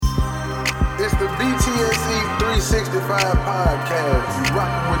BTSE 365 podcast. You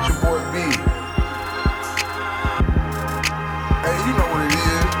rockin' with your boy B. Hey, you know what it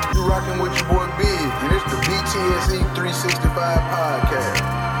is. You rockin' with your boy B. And it's the BTSE 365 podcast.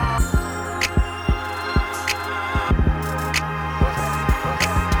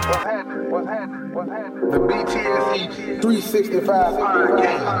 What's happening? The BTSE 365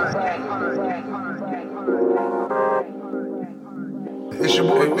 podcast. It's your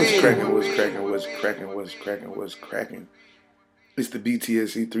boy Hey, B. what's cracking? It's the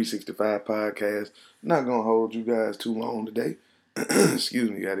BTSE 365 podcast. Not gonna hold you guys too long today.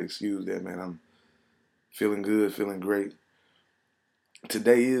 Excuse me, gotta excuse that, man. I'm feeling good, feeling great.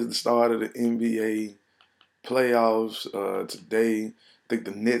 Today is the start of the NBA playoffs. Today, I think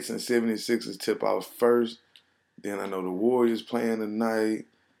the Nets and 76ers tip off first. Then I know the Warriors playing tonight.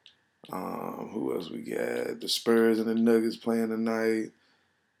 Who else we got? The Spurs and the Nuggets playing tonight.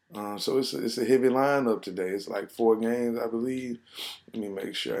 So it's a heavy lineup today. It's like 4 games, I believe. Let me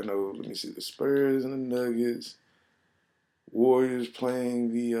make sure I know. Let me see. The Spurs and the Nuggets. Warriors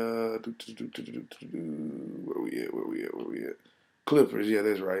playing the where we at? Clippers. Yeah,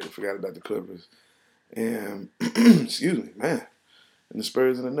 that's right. I forgot about the Clippers. And excuse me, man. And the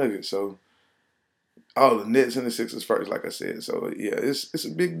Spurs and the Nuggets. So the Nets and the Sixers first, like I said. So yeah, it's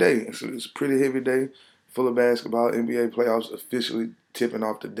a big day. It's a pretty heavy day, full of basketball. NBA playoffs officially tipping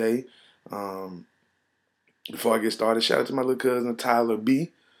off today. Before I get started, shout out to my little cousin Tyler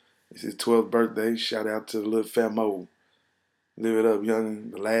B. It's his 12th birthday. Shout out to the little famo. Live it up,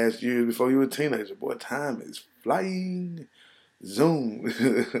 young. The last year before you were a teenager, boy, time is flying. Zoom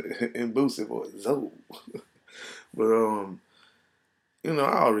and boosted boy, zoom. But I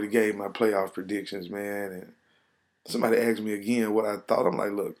already gave my playoff predictions, man, and somebody asked me again what I thought. I'm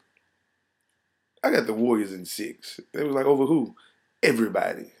like, look, I got the Warriors in 6. It was like, over who?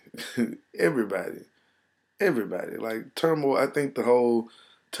 Everybody. Everybody. Like, turmoil. I think the whole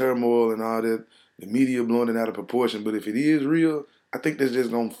turmoil and all that, the media blowing it out of proportion. But if it is real, I think that's just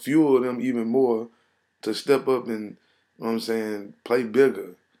going to fuel them even more to step up and, you know what I'm saying, play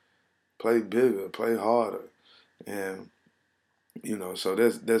bigger, play harder. And, so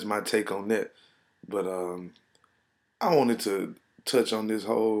that's my take on that. But I wanted to touch on this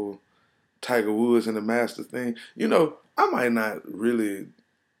whole Tiger Woods and the Masters thing. I might not really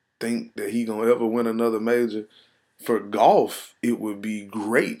think that he gonna ever win another major. For golf, it would be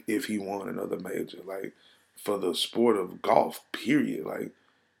great if he won another major. Like, for the sport of golf, period. Like,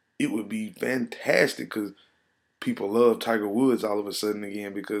 it would be fantastic because people love Tiger Woods all of a sudden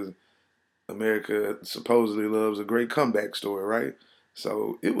again because America supposedly loves a great comeback story, right?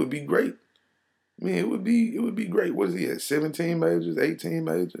 So it would be great. I mean, it would be great. What is he at? 17 majors, 18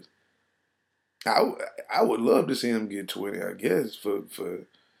 majors? I would love to see him get 20, I guess, for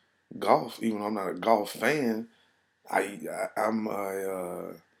golf. Even though I'm not a golf fan, I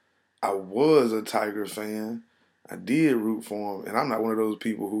was a Tiger fan. I did root for him, and I'm not one of those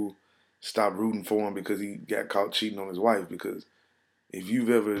people who stopped rooting for him because he got caught cheating on his wife. Because if you've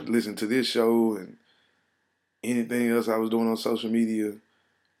ever listened to this show and anything else I was doing on social media,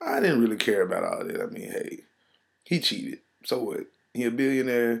 I didn't really care about all that. I mean, hey, he cheated. So what? He a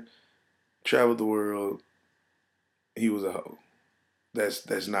billionaire, traveled the world. He was a hoe.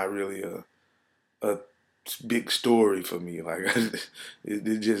 That's not really a big story for me. Like,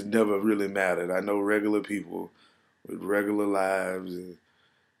 it just never really mattered. I know regular people with regular lives, and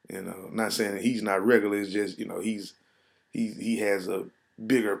not saying that he's not regular. It's just he has a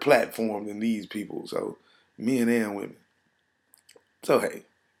bigger platform than these people. So men and women. So hey,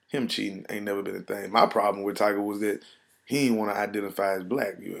 him cheating ain't never been a thing. My problem with Tiger was that he didn't want to identify as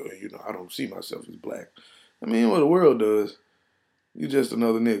black. I don't see myself as black. I mean, what the world does. You just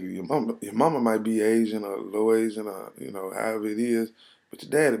another nigga. Your mama might be Asian or low Asian or, however it is, but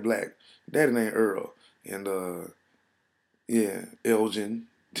your daddy black. Your daddy named Earl. And, Elgin.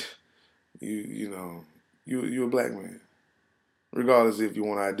 You a black man. Regardless if you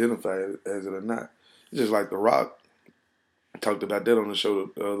want to identify as it or not. It's just like The Rock. I talked about that on the show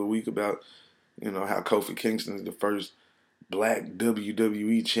the other week about, how Kofi Kingston is the first black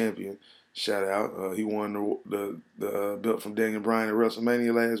WWE champion. Shout out. He won the belt from Daniel Bryan at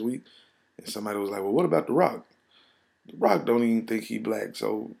WrestleMania last week. And somebody was like, well, what about The Rock? The Rock don't even think he black,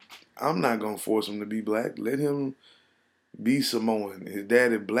 so I'm not going to force him to be black. Let him be Samoan. His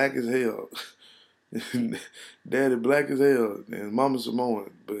daddy black as hell. Daddy black as hell. And his mama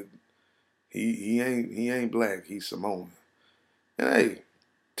Samoan. But he ain't black. He's Samoan. And hey,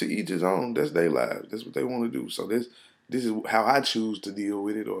 to each his own. That's their lives. That's what they want to do. So this is how I choose to deal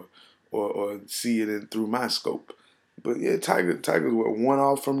with it or see it through my scope. But yeah, Tiger's what, one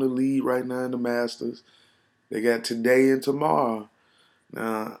off from the lead right now in the Masters. They got today and tomorrow.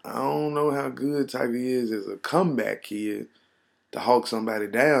 Now, I don't know how good Tiger is as a comeback kid to hawk somebody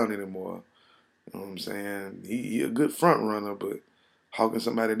down anymore. You know what I'm saying? He a good front runner, but hawking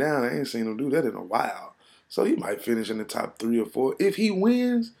somebody down, I ain't seen him do that in a while. So he might finish in the top 3 or 4. If he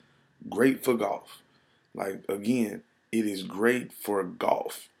wins, great for golf. Like, again, it is great for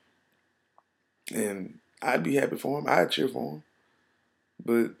golf. And I'd be happy for him. I'd cheer for him.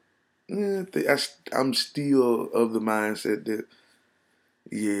 But I'm still of the mindset that,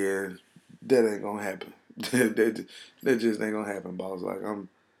 yeah, that ain't gonna happen. that just ain't gonna happen, boss. Like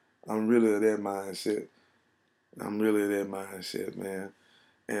I'm really of that mindset. I'm really of that mindset, man.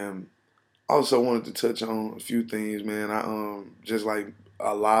 And also wanted to touch on a few things, man. I just like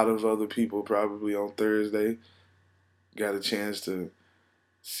a lot of other people probably on Thursday got a chance to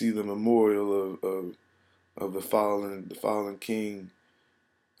see the memorial of the fallen king,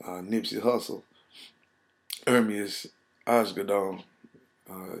 Nipsey Hussle, Ermias Asghedom.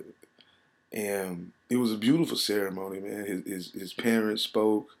 Uh, And it was a beautiful ceremony, man. His parents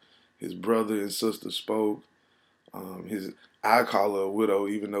spoke, his brother and sister spoke. His I call her a widow,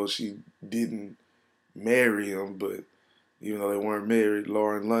 even though she didn't marry him, but even though they weren't married,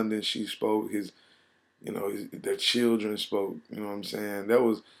 Lauren London, she spoke. Their children spoke. You know what I'm saying? That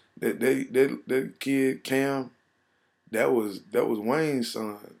was that kid Cam. That was Wayne's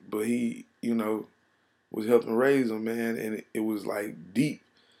son, but he was helping raise him, man, and it was like deep.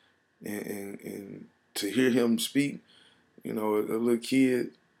 And to hear him speak, a little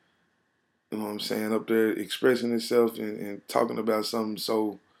kid, you know what I'm saying, up there expressing himself and talking about something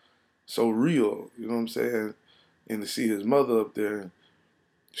so real, you know what I'm saying, and to see his mother up there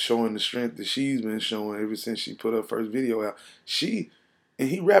showing the strength that she's been showing ever since she put her first video out. And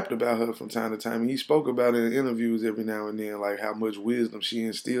he rapped about her from time to time, and he spoke about it in interviews every now and then, like how much wisdom she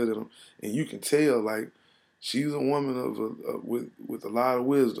instilled in him, and you can tell, like, she's a woman with a lot of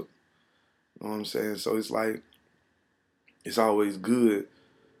wisdom. You know what I'm saying? So it's like, it's always good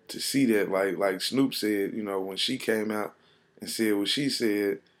to see that. Like Snoop said, when she came out and said what she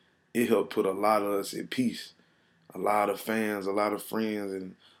said, it helped put a lot of us at peace. A lot of fans, a lot of friends,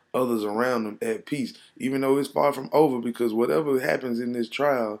 and others around them at peace. Even though it's far from over, because whatever happens in this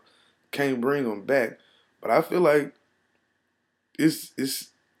trial can't bring them back. But I feel like this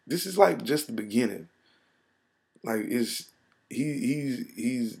is like just the beginning. Like he's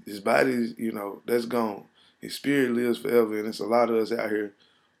his body's, that's gone. His spirit lives forever, and it's a lot of us out here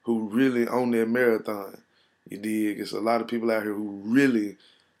who really own their marathon. You dig? It's a lot of people out here who really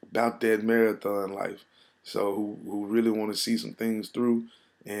about that marathon life. So who really want to see some things through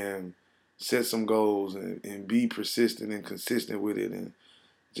and set some goals and be persistent and consistent with it, and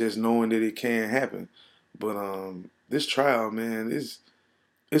just knowing that it can happen. But this trial, man,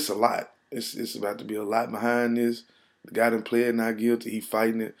 it's a lot. It's about to be a lot behind this. The guy done pled not guilty. He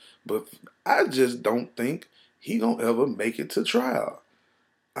fighting it. But I just don't think he gonna ever make it to trial.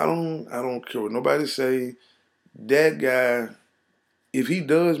 I don't care what nobody say. That guy, if he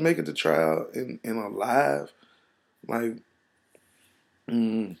does make it to trial and alive, like,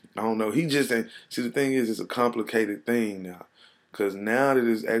 I don't know. He just ain't. See, the thing is, it's a complicated thing now. Because now that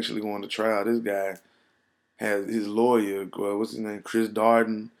it's actually going to trial, this guy has his lawyer, what's his name, Chris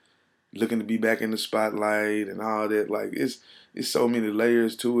Darden, looking to be back in the spotlight and all that. Like, it's so many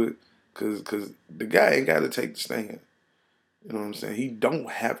layers to it. Cause the guy ain't got to take the stand. You know what I'm saying? He don't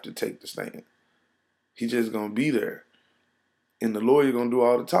have to take the stand. He just gonna be there. And the lawyer gonna do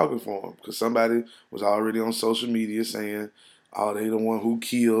all the talking for him. Because somebody was already on social media saying, oh, they the one who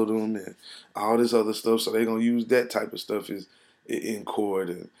killed him and all this other stuff. So they gonna use that type of stuff in court.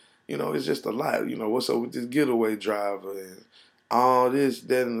 And, it's just a lot. What's up with this getaway driver and all this,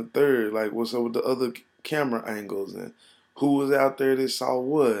 that, and the third. Like, what's up with the other camera angles and who was out there that saw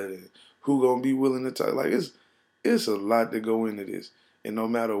what and who gonna be willing to talk. Like, it's a lot to go into this. And no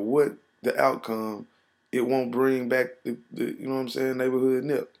matter what the outcome, it won't bring back the you know what I'm saying, neighborhood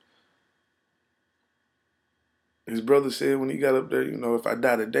Nip. His brother said when he got up there, if I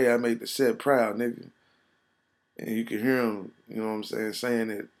die today, I made the set proud, nigga. And you can hear him, you know what I'm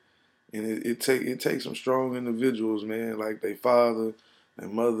saying it. And it takes some strong individuals, man, like their father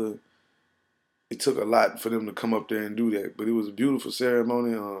and mother. It took a lot for them to come up there and do that. But it was a beautiful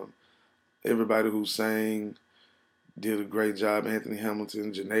ceremony. Everybody who sang did a great job. Anthony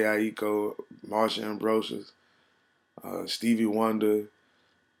Hamilton, Janae Aiko, Marsha Ambrosius, Stevie Wonder, you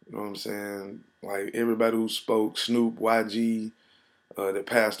know what I'm saying? Like, everybody who spoke, Snoop, YG, the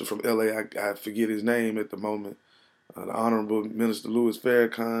pastor from LA, I forget his name at the moment, the Honorable Minister Louis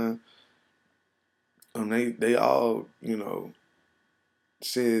Farrakhan. They all,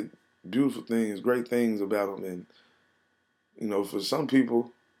 said beautiful things, great things about him. And, for some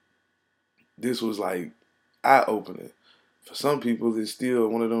people, this was like eye-opening. For some people, it's still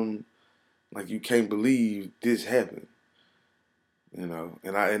one of them, like, you can't believe this happened. And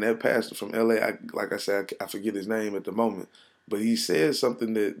that pastor from LA, like I said, I forget his name at the moment, but he said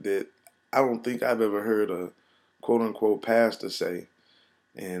something that I don't think I've ever heard a quote-unquote pastor say.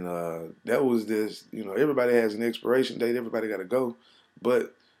 And that was this, everybody has an expiration date, everybody got to go,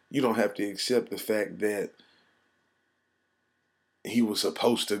 but you don't have to accept the fact that he was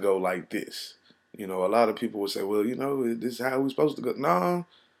supposed to go like this. A lot of people would say, well, this is how we're supposed to go.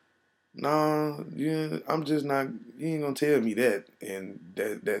 No, yeah, I'm just not, you ain't going to tell me that. And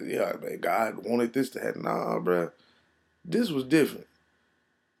man, God wanted this to happen. Nah, bro, this was different.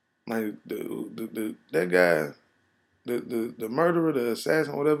 Like, that guy, the murderer, the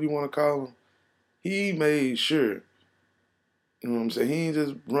assassin, whatever you want to call him, he made sure, you know what I'm saying? He ain't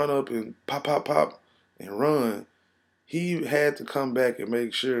just run up and pop, and run. He had to come back and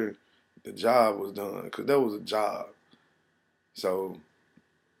make sure the job was done, because that was a job. So,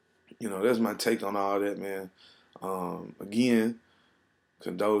 that's my take on all that, man. Again,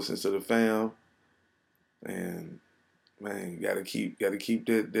 condolences to the fam. And, man, gotta keep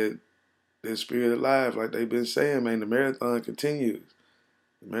that spirit alive, like they've been saying, man. The marathon continues.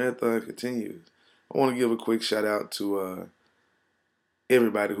 I want to give a quick shout out to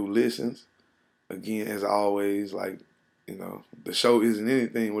everybody who listens. Again, as always, like, the show isn't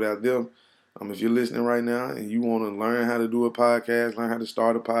anything without them. If you're listening right now and you want to learn how to do a podcast, learn how to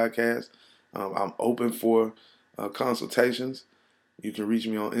start a podcast, I'm open for consultations. You can reach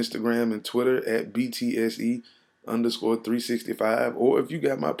me on Instagram and Twitter at BTSE_365. Or if you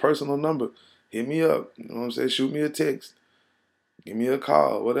got my personal number, hit me up. You know what I'm saying? Shoot me a text. Give me a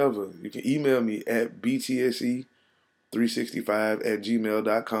call, whatever. You can email me at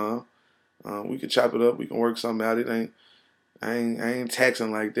btse365@gmail.com. We can chop it up. We can work something out. I ain't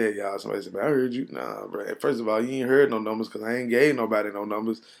taxing like that, y'all. Somebody said, I heard you. Nah, bro. First of all, you ain't heard no numbers because I ain't gave nobody no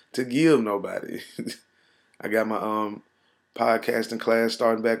numbers to give nobody. I got my podcasting class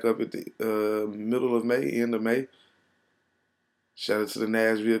starting back up at the middle of May, end of May. Shout out to the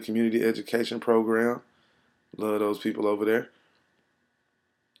Nashville Community Education Program. Love those people over there.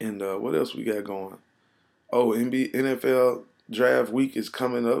 And what else we got going? Oh, NFL Draft Week is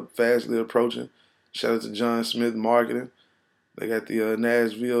coming up, fastly approaching. Shout out to John Smith Marketing. They got the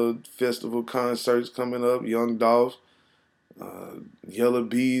Nashville Festival concerts coming up. Young Dolph, Yella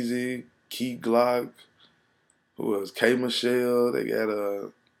Beezy, Key Glock, who else? K. Michelle. They got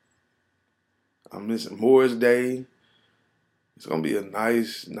I'm missing Morris Day. It's gonna be a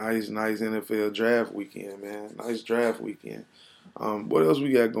nice NFL draft weekend, man. Nice draft weekend. What else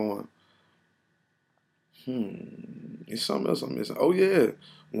we got going? It's something else I'm missing. Oh yeah.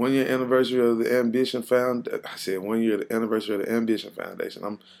 1 year anniversary of the Ambition Foundation. I said 1 year anniversary of the Ambition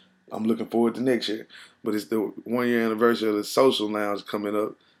Foundation. I'm looking forward to next year. But it's the 1 year anniversary of the Social Lounge coming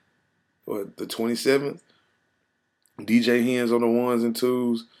up. The 27th? DJ Hands on the ones and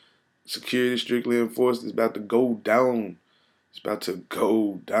twos. Security strictly enforced. It's about to go down.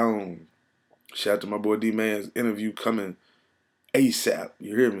 Shout out to my boy D-Man's interview coming ASAP.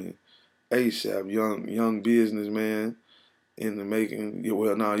 You hear me? ASAP. Young businessman in the making.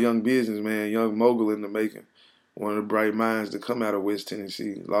 Young businessman, young mogul in the making. One of the bright minds to come out of West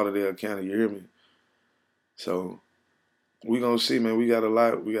Tennessee, Lauderdale County. You hear me? So we gonna see, man. We got a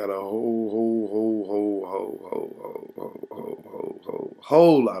lot. We got a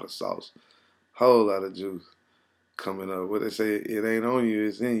whole lot of sauce, whole lot of juice coming up. What they say, it ain't on you,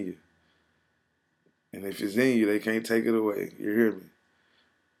 it's in you. And if it's in you, they can't take it away. You hear me?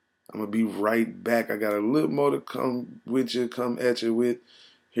 I'm going to be right back. I got a little more to come at you with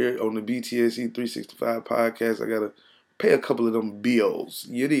here on the BTSE 365 podcast. I got to pay a couple of them bills.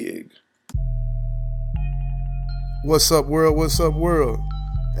 You dig? What's up, world?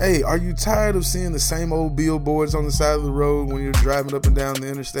 Hey, are you tired of seeing the same old billboards on the side of the road when you're driving up and down the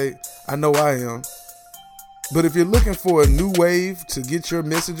interstate? I know I am. But if you're looking for a new wave to get your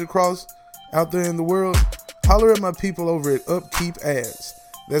message across out there in the world, holler at my people over at Upkeep Ads.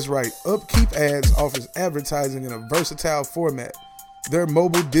 That's right, Upkeep Ads offers advertising in a versatile format. Their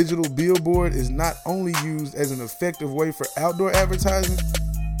mobile digital billboard is not only used as an effective way for outdoor advertising,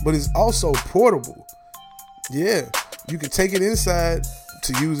 but is also portable. Yeah, you can take it inside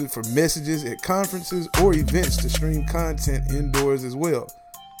to use it for messages at conferences or events to stream content indoors as well.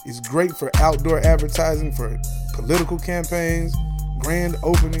 It's great for outdoor advertising for political campaigns, grand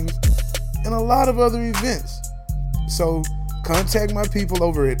openings, and a lot of other events. So contact my people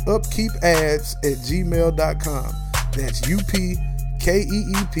over at upkeepads@gmail.com. That's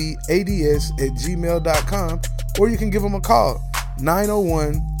upkeepads@gmail.com. Or you can give them a call,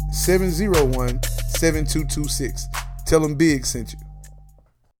 901-701-7226. Tell them Big sent you.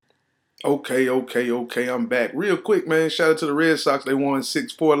 Okay, I'm back. Real quick, man, shout out to the Red Sox. They won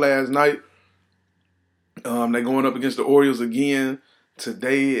 6-4 last night. They're going up against the Orioles again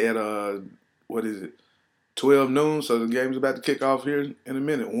today at, 12 noon. So the game's about to kick off here in a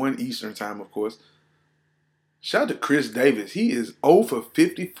minute. 1 Eastern time, of course. Shout out to Chris Davis. He is 0 for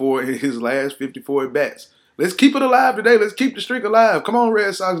 54 in his last 54 at-bats. Let's keep it alive today. Let's keep the streak alive. Come on,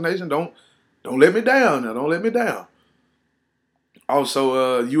 Red Sox Nation. Don't let me down now. Don't let me down.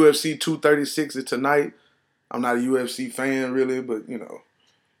 Also, UFC 236 is tonight. I'm not a UFC fan, really, but, you know,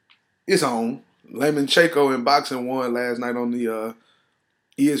 it's on. Lomachenko in boxing won last night on the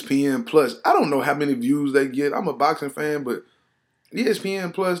ESPN Plus. I don't know how many views they get. I'm a boxing fan, but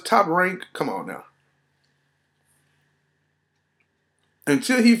ESPN Plus, top rank, come on now.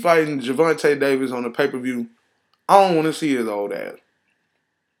 Until he fighting Gervonta Davis on the pay-per-view, I don't want to see his old ass.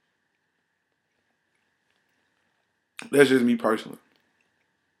 That's just me personally.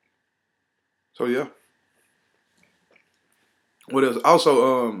 So, yeah. What else?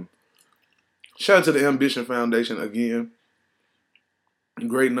 Also, shout out to the Ambition Foundation again.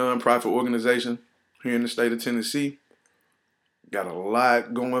 Great nonprofit organization here in the state of Tennessee. Got a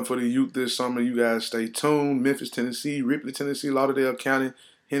lot going for the youth this summer. You guys stay tuned. Memphis, Tennessee, Ripley, Tennessee, Lauderdale County,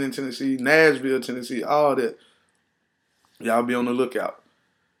 Hennon, Tennessee, Nashville, Tennessee, all that. Y'all be on the lookout.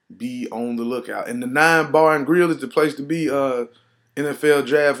 Be on the lookout. And the 9 Bar and Grill is the place to be. NFL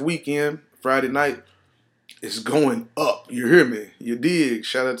Draft Weekend, Friday night. It's going up. You hear me? You dig?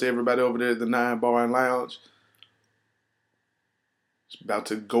 Shout out to everybody over there at the 9 Bar and Lounge. It's about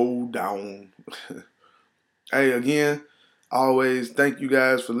to go down. Hey, again, always thank you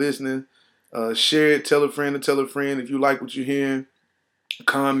guys for listening. Share it. Tell a friend to tell a friend if you like what you're hearing.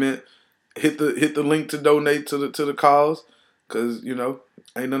 Comment. Hit the link to donate to the cause, because, you know,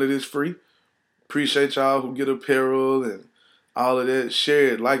 ain't none of this free. Appreciate y'all who get apparel and all of that. Share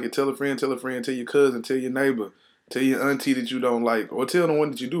it, like it, tell a friend, tell your cousin, tell your neighbor, tell your auntie that you don't like, or tell the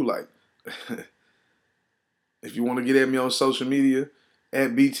one that you do like. If you want to get at me on social media,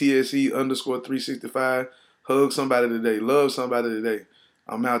 at BTSE_365, hug somebody today, love somebody today.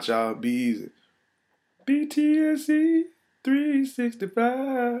 I'm out, y'all. Be easy. BTSE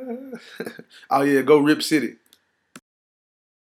 365. Oh, yeah, go Rip City.